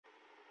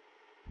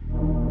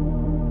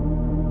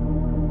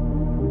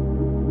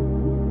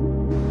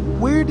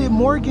Where did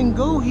Morgan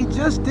go? He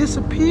just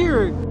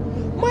disappeared.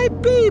 My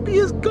baby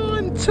is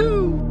gone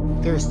too.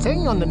 They're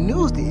saying on the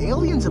news the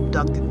aliens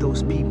abducted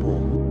those people.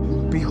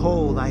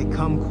 Behold, I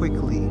come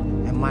quickly,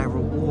 and my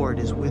reward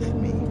is with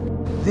me.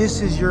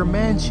 This is your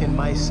mansion,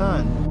 my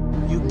son.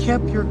 You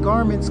kept your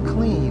garments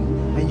clean,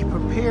 and you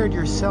prepared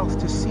yourself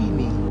to see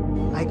me.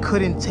 I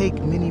couldn't take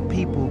many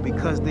people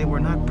because they were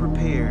not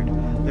prepared.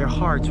 Their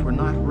hearts were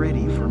not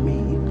ready for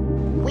me.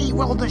 We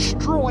will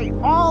destroy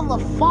all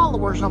the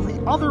followers of the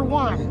other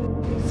one.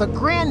 The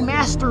Grand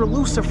Master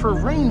Lucifer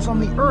reigns on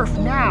the earth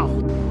now.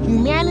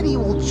 Humanity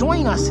will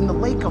join us in the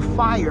lake of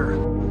fire.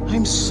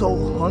 I'm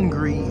so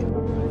hungry.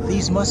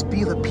 These must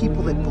be the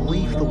people that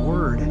believe the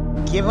word.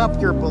 Give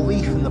up your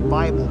belief in the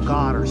Bible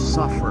God or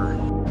suffer.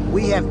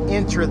 We have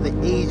entered the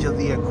age of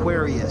the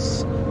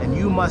Aquarius, and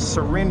you must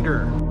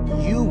surrender.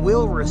 You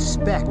will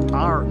respect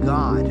our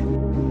God,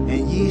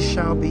 and ye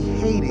shall be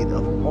hated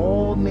of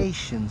all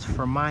nations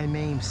for my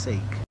name's sake.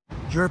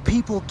 Your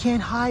people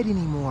can't hide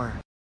anymore.